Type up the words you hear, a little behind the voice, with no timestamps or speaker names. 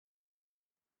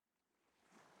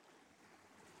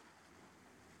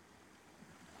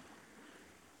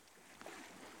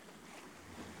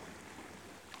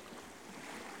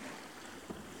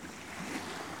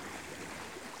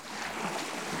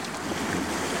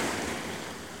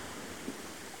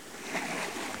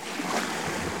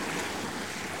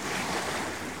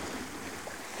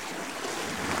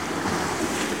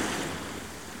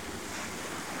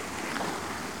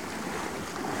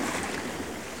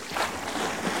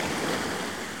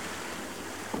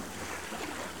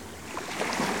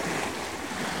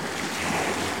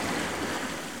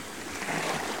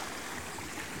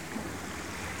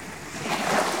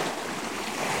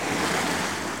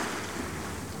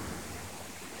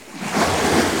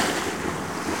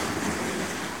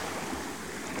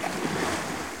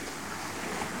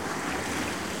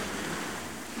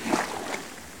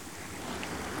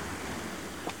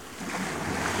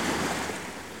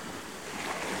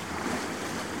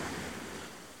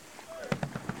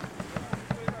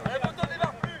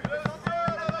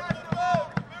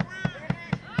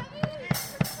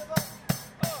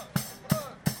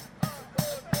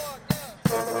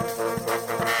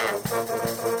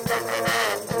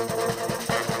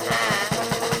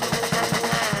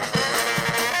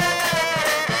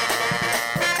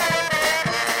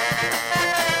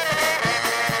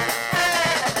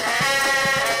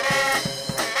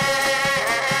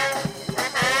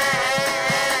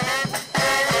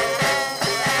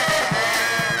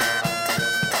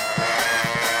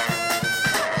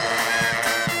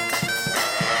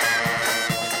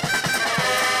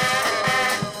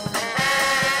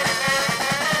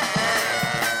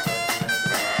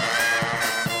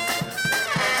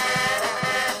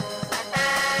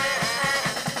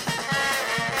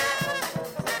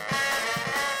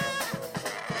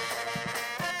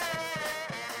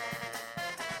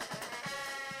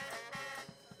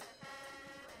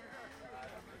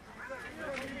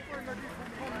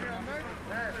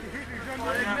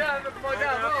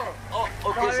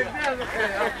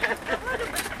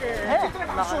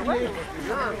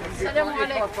Salam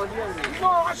alaikum.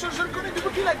 Non, je le connais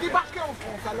depuis qu'il a débarqué en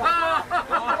France.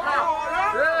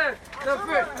 Ça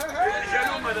fait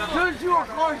 2 jours,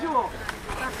 3 jours.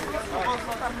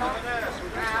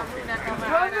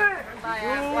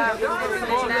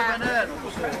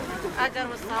 أجر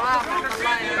والصواب الله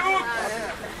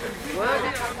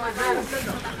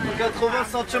يرزقك 80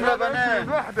 سنتيم لبنان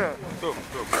واحدة 80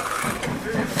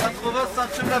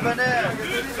 سنتيم لبنان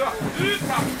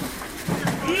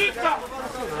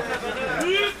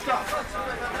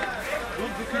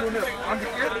عندك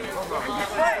ايه؟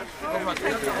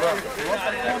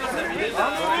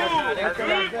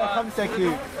 5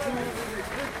 كيلو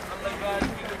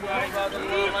عباد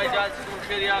الله الله يجازيكم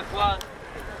خير يا اخوان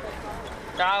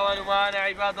تعاونوا معنا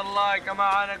عباد الله كما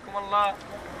عانكم الله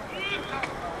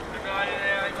ادعوا علينا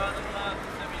يا عباد الله في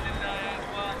سبيل الله يا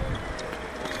اخوان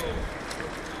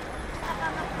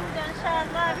ان شاء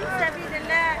الله في سبيل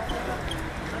الله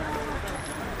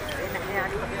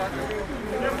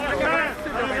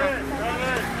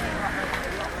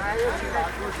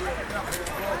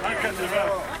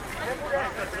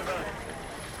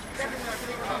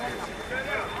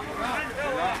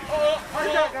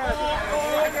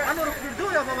انورو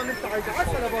كردو يا بابا انت عايز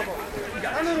حسن يا بابا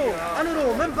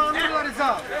انورو من بقى انورو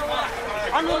رزاق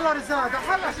انورو رزاق ده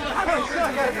حلش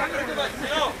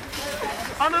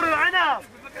انورو العنب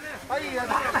هيا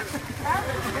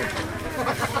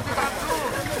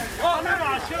انورو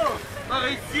عاشور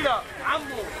طغي السلا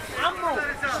عمو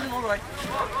شنو رايك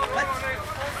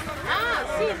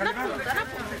sì,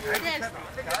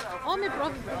 come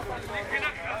proprio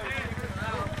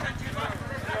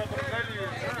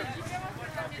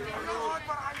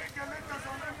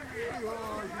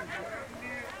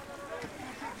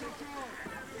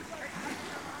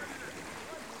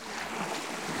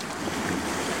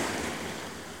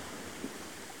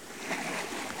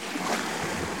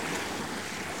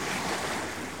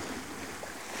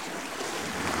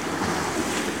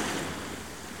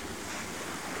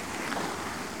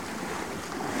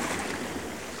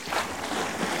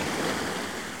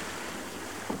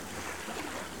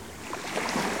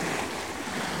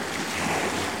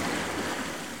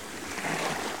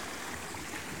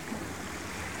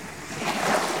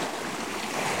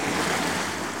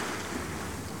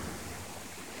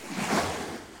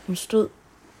Hun stod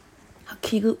og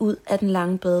kiggede ud af den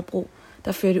lange badebro,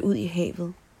 der førte ud i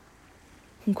havet.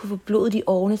 Hun kunne få blodet i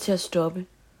årene til at stoppe.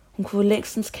 Hun kunne få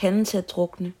længstens kanden til at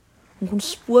drukne. Hun kunne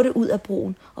spurte ud af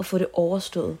broen og få det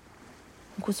overstået.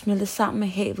 Hun kunne smelte sammen med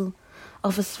havet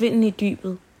og forsvinde i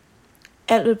dybet.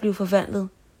 Alt ville blive forvandlet,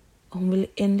 og hun ville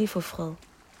endelig få fred.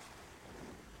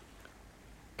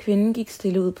 Kvinden gik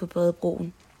stille ud på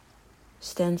badebroen.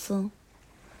 Stansede.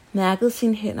 Mærkede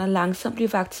sine hænder langsomt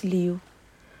blive vakt til live,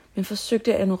 men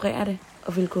forsøgte at ignorere det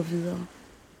og ville gå videre.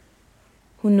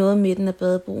 Hun nåede midten af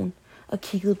badebroen og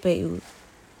kiggede bagud.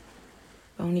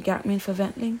 Var hun i gang med en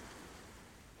forvandling?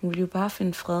 Hun ville jo bare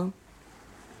finde fred, men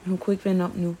hun kunne ikke vende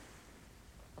om nu.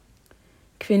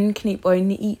 Kvinden kneb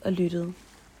øjnene i og lyttede.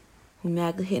 Hun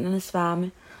mærkede hændernes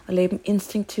varme og lagde dem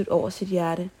instinktivt over sit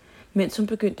hjerte, mens hun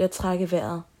begyndte at trække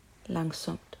vejret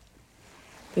langsomt.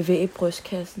 Bevæge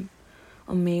brystkassen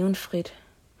og maven frit,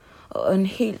 og ånden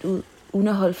helt ud, uden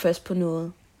at holde fast på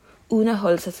noget, uden at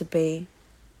holde sig tilbage.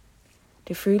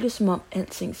 Det føltes som om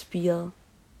alting spirede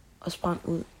og sprang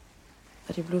ud,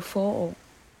 og det blev forår,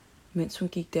 mens hun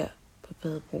gik der på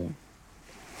badebroen.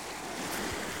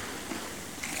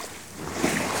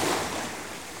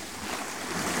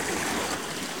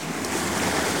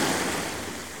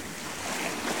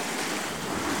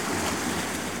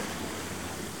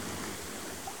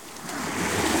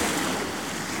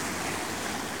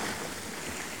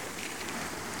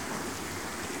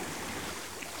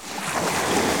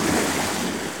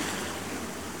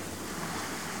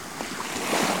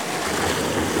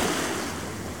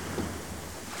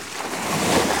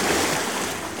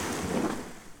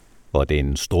 Og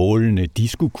den strålende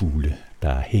diskokugle,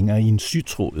 der hænger i en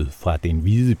sytråd fra den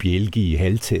hvide bjælke i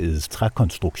halvtagets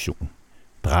trækonstruktion,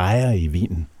 drejer i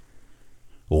vinden.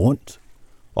 Rundt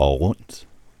og rundt,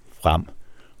 frem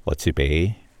og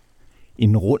tilbage.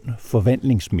 En rund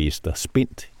forvandlingsmester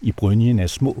spændt i brynjen af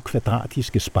små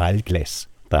kvadratiske spejlglas,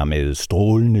 der med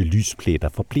strålende lyspletter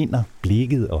forblinder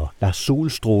blikket og lader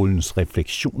solstrålens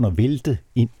refleksioner vælte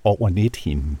ind over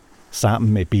nethinden,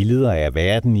 sammen med billeder af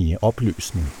verden i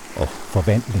opløsning og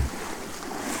forvandling.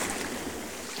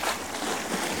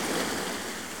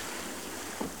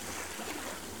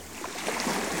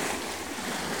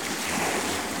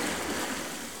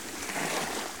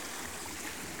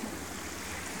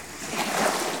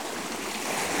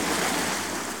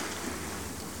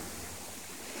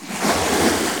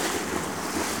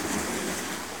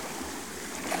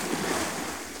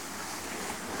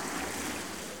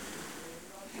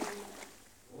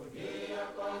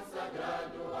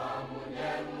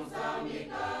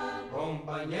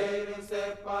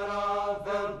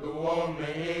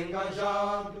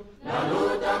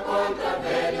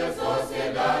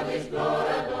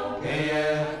 quem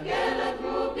é? Aquela que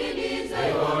mobiliza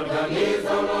e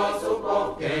organiza o nosso povo,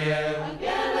 quem é?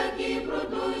 Aquela que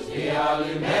produz e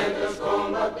alimenta os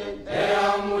combatentes, é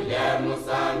a mulher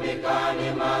moçambicana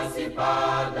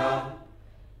emancipada,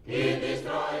 que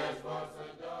destrói as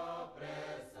forças da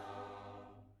opressão.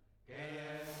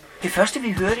 Det første,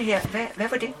 vi hørte her, hvad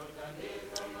var det?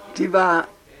 Det var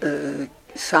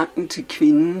sangen til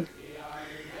kvinden,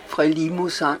 Frelimo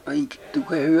sang, og du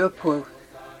kan høre på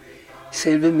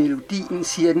selve melodien,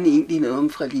 siger den egentlig noget om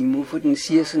Frelimo, for den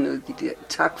siger sådan noget, de der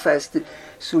takfaste,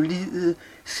 solide,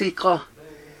 sikre,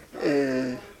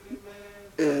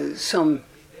 som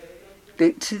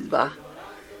den tid var.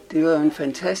 Det var en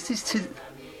fantastisk tid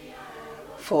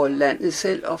for landet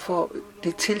selv, og for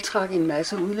det tiltrak en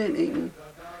masse udlændinge.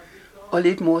 Og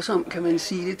lidt morsomt kan man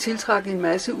sige, det tiltrak en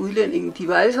masse udlændinge. De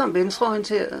var alle sammen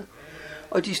venstreorienterede,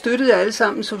 og de støttede alle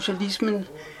sammen socialismen.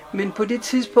 Men på det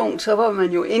tidspunkt, så var man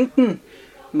jo enten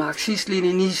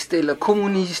marxist-leninist eller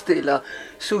kommunist, eller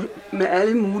med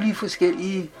alle mulige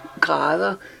forskellige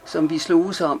grader, som vi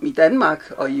sloges om i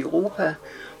Danmark og i Europa.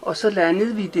 Og så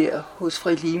landede vi der hos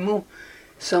Frelimo,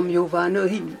 som jo var noget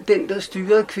helt, den der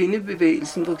styrede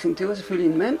kvindebevægelsen. For eksempel, det var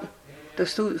selvfølgelig en mand, der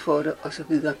stod for det, og så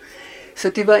videre. Så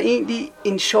det var egentlig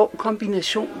en sjov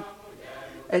kombination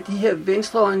af de her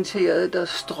venstreorienterede, der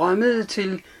strømmede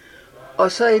til,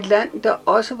 og så et land, der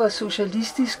også var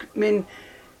socialistisk, men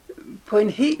på en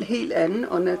helt anden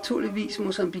og naturligvis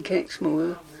mosambikansk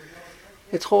måde.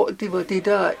 Jeg tror, det var det,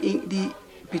 der egentlig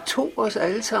betog os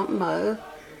alle sammen meget.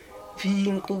 Vi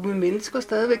er en gruppe mennesker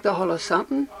stadigvæk, der holder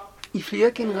sammen i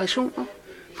flere generationer,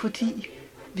 fordi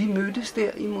vi mødtes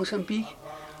der i Mozambique.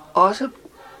 Også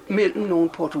mellem nogle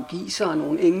portugisere,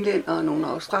 nogle englænder og nogle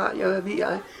australier, hvad ved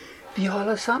jeg. Vi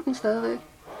holder sammen stadigvæk.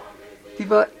 Det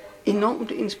var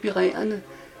enormt inspirerende,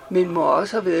 men må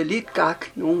også have været lidt gak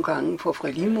nogle gange for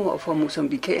Frelimo og for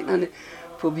mosambikanerne,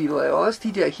 for vi var jo også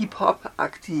de der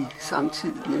hip-hop-agtige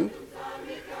samtidig.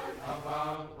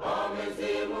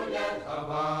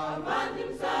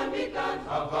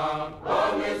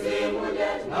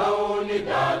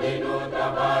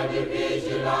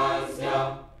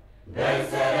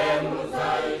 Venceremos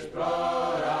a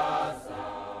exploração.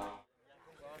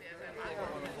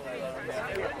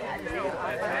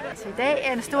 I dag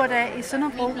er en stor dag i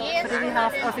Sønderbro, fordi vi har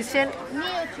haft officiel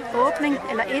åbning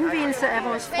eller indvielse af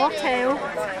vores frugthave.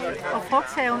 Og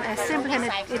frugthaven er simpelthen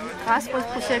et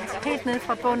græsrodsprojekt helt ned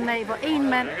fra bunden af, hvor en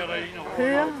mand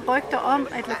hører rygter om,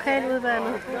 at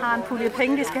lokaludvalget har en pulje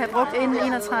penge, de skal have brugt inden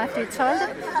 31.12.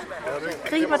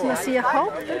 Griber den og siger,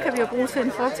 hov, den kan vi jo bruge til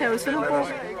en frugthave i Sønderbro.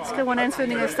 Skriver en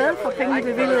ansøgning afsted, får pengene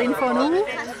bevilget inden for en uge.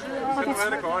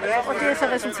 Og det er så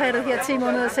resultatet her 10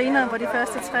 måneder senere, hvor de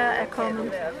første træer er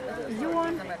kommet i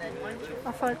jorden,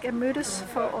 og folk er mødtes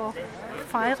for at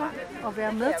fejre og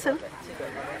være med til.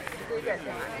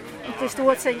 Det er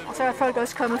store ting, og så er folk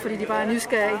også kommet, fordi de bare er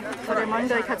nysgerrige, for der er mange,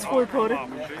 der ikke har troet på det.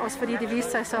 Også fordi det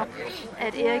viste sig så,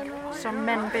 at Erik, som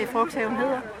manden bag frugthaven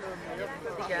hedder,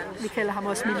 vi kalder ham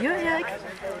også Miljø-Erik,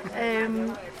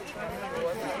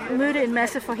 mødte en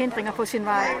masse forhindringer på sin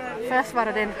vej. Først var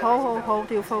der den, hov,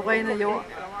 det er jo forurenet jord.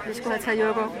 Vi skulle have taget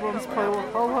jordbundsprøver.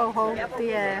 Hov,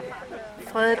 det er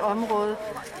fredet område.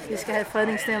 Vi skal have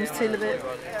fredningsnævnstilvalg.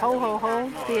 Hov,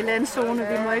 det er landzone.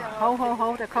 Vi må ikke.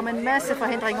 Hov, der kom en masse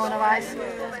forhindringer undervejs.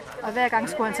 Og hver gang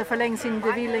skulle han så forlænge sine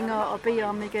bevillinger og bede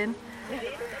om igen.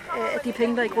 De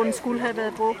penge, der i grunden skulle have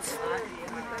været brugt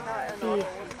i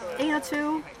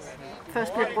 21.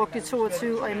 Først blev brugt i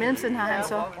 22, og i mellemtiden har han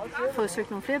så fået søgt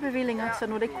nogle flere bevillinger, så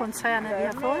nu er det ikke kun træerne, vi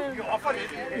har fået.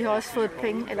 Vi har også fået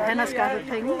penge, eller han har skaffet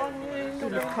penge.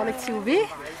 Det er et kollektiv vi.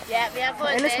 På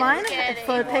alles vegne har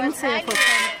fået penge til at få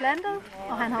træerne plantet,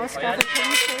 og han har også skaffet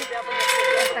penge til,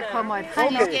 at der kommer et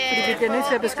hegn op, fordi vi bliver nødt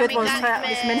til at beskytte vores træer,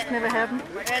 hvis menneskene vil have dem.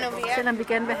 Selvom vi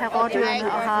gerne vil have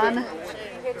rådyrene og harerne,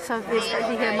 så hvis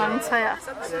de her mange træer,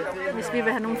 hvis vi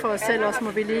vil have nogen for os selv, også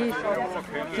må vi lige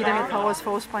give dem et par års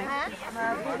forspring.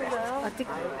 Og det,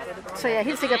 så jeg er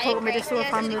helt sikker på, med det store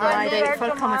fremmøde, der er i dag,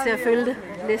 folk kommer til at følge det.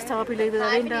 Lister op i løbet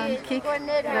af vinteren, kig,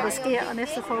 hvad der sker, og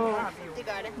næste forår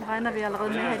regner vi allerede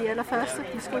med at have de allerførste.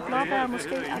 Måske blåbær,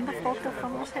 måske andre frugter fra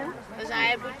vores have.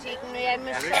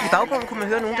 I baggrunden kunne man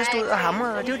høre nogen, der stod og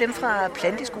hamrede, og det er jo dem fra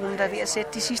planteskolen, der er ved at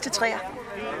sætte de sidste træer.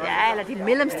 Ja, eller de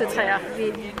mellemste træer.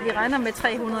 Vi regner med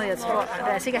 300, jeg tror.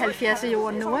 Der er sikkert 70 i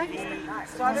jorden nu, ikke?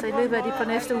 Så i løbet af de på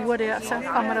næste uger der, så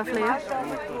kommer der flere.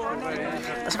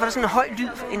 Og så var der sådan en høj lyd,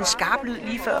 en skarp lyd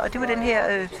lige før, og det var den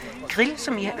her grill,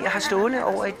 som jeg har stående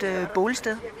over et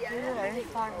bålsted.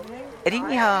 Er det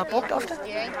en, I har brugt ofte?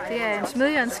 Det er en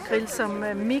smedjernsgrill, som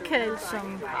Michael,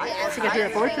 som sikkert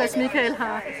hedder Bålplads Michael,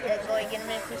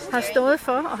 har stået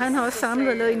for. Og han har også samlet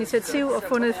og lavet initiativ og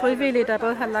fundet frivillige, der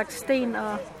både har lagt sten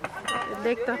og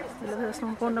lægter, eller hvad hedder sådan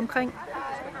nogle rundt omkring.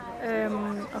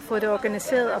 Og fået det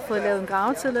organiseret og fået lavet en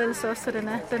gravetilladelse også, så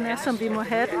den er som vi må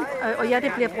have den. Og ja,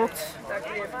 det bliver brugt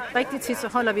rigtig tit, så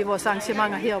holder vi vores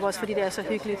arrangementer heroppe også, fordi det er så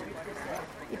hyggeligt.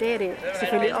 I dag er det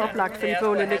selvfølgelig oplagt, fordi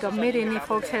bålet ligger midt inde i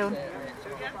frugthaven.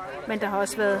 Men der har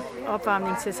også været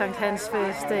opvarmning til Sankt Hans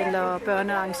Fest, eller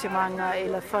børnearrangementer,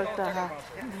 eller folk, der har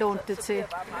lånt det til,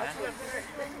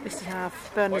 hvis de har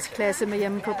haft børnenes klasse med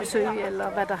hjemme på besøg, eller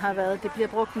hvad der har været. Det bliver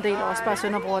brugt en del, også bare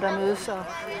sønderbror, der mødes, og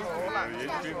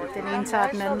den ene tager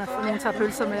den anden, og nogen tager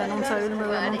pølser med, og nogen tager øl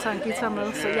med, og nogen tager en guitar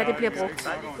med. Så ja, det bliver brugt.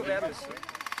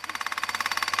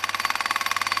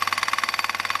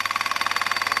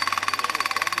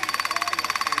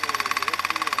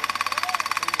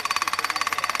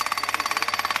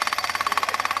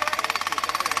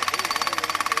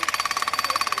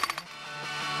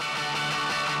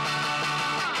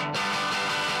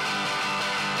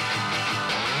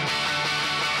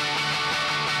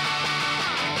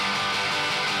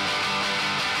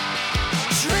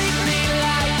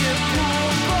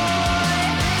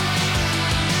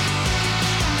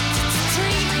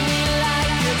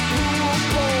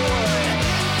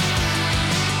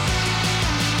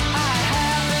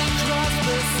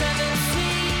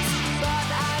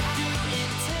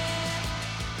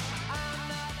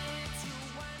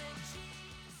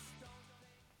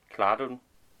 Klarer du den?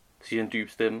 Siger en dyb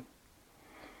stemme.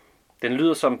 Den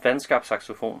lyder som en vandskabt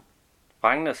saxofon.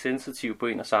 Drengen er sensitiv på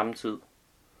en og samme tid.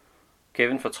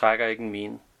 Kevin fortrækker ikke en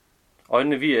mine.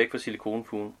 Øjnene viger ikke for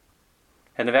silikonfuglen.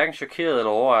 Han er hverken chokeret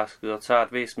eller overrasket og tager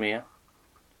et væs mere.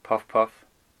 Puff, puff.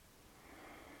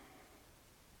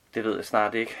 Det ved jeg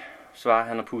snart ikke, svarer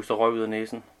han og puster røg ud af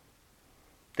næsen.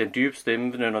 Den dybe stemme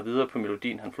nynner videre på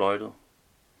melodien, han fløjtede.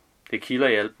 Det kilder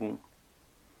i albuen.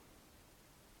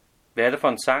 Hvad er det for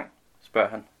en sang? Spørger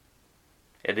han.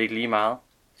 Er det ikke lige meget?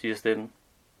 Siger stemmen.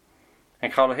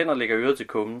 Han kravler hen og lægger øret til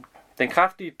kummen. Den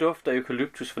kraftige duft af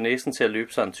eukalyptus får næsen til at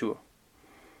løbe sig en tur.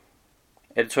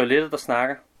 Er det toilettet, der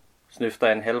snakker?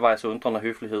 Snøfter en halvvejs undrende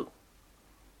høflighed.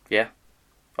 Ja.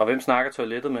 Og hvem snakker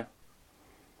toilettet med?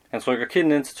 Han trykker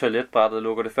kinden ind til toiletbrættet og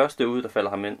lukker det første ud, der falder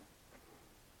ham ind.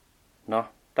 Nå,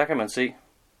 der kan man se.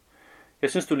 Jeg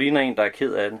synes, du ligner en, der er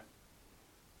ked af det.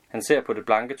 Han ser på det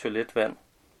blanke toiletvand.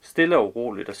 Stille og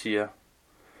uroligt og siger,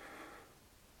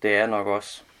 det er nok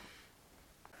også.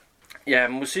 Ja,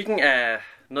 musikken er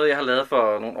noget, jeg har lavet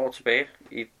for nogle år tilbage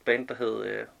i et band, der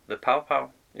hed The Pow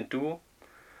Pow, en duo.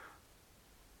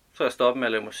 Så jeg stoppet med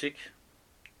at lave musik.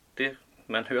 Det,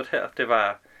 man hørte her, det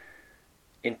var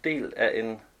en del af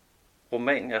en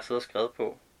roman, jeg har siddet og skrevet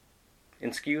på.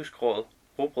 En skiveskåret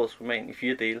rugbrødsroman i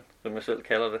 4 dele, som jeg selv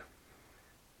kalder det.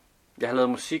 Jeg har lavet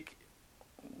musik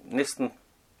næsten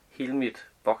hele mit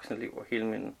voksenliv og hele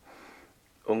min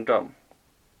ungdom.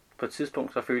 På et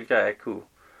tidspunkt så følte jeg, at jeg ikke kunne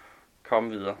komme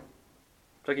videre.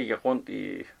 Så gik jeg rundt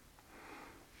i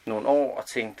nogle år og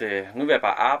tænkte, nu vil jeg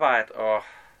bare arbejde, og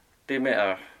det med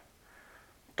at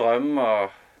drømme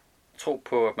og tro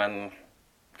på, at man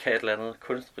kan et eller andet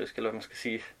kunstnerisk, eller hvad man skal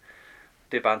sige,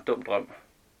 det er bare en dum drøm.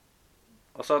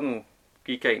 Og sådan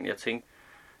gik jeg egentlig og tænkte,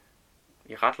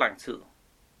 i ret lang tid,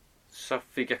 så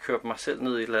fik jeg kørt mig selv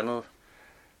ned i et eller andet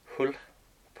hul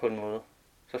på en måde.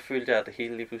 Så følte jeg, at det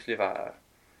hele lige pludselig var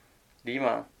lige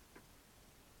meget.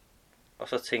 Og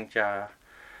så tænkte jeg,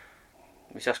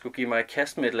 hvis jeg skulle give mig et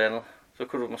kast med et eller andet, så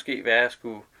kunne det måske være, at jeg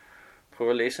skulle prøve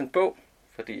at læse en bog.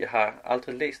 Fordi jeg har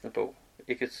aldrig læst en bog.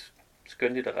 Ikke et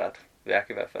skønlitterært værk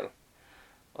i hvert fald.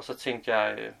 Og så tænkte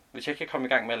jeg, hvis jeg ikke kan komme i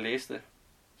gang med at læse det,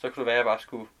 så kunne det være, at jeg bare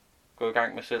skulle gå i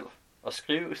gang med selv og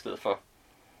skrive i stedet for.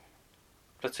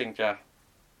 Så tænkte jeg,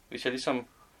 hvis jeg ligesom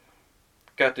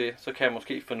gør det, så kan jeg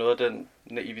måske få noget af den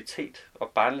naivitet og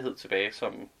barnlighed tilbage,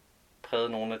 som prægede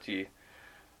nogle af de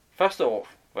første år,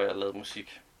 hvor jeg lavede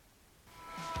musik.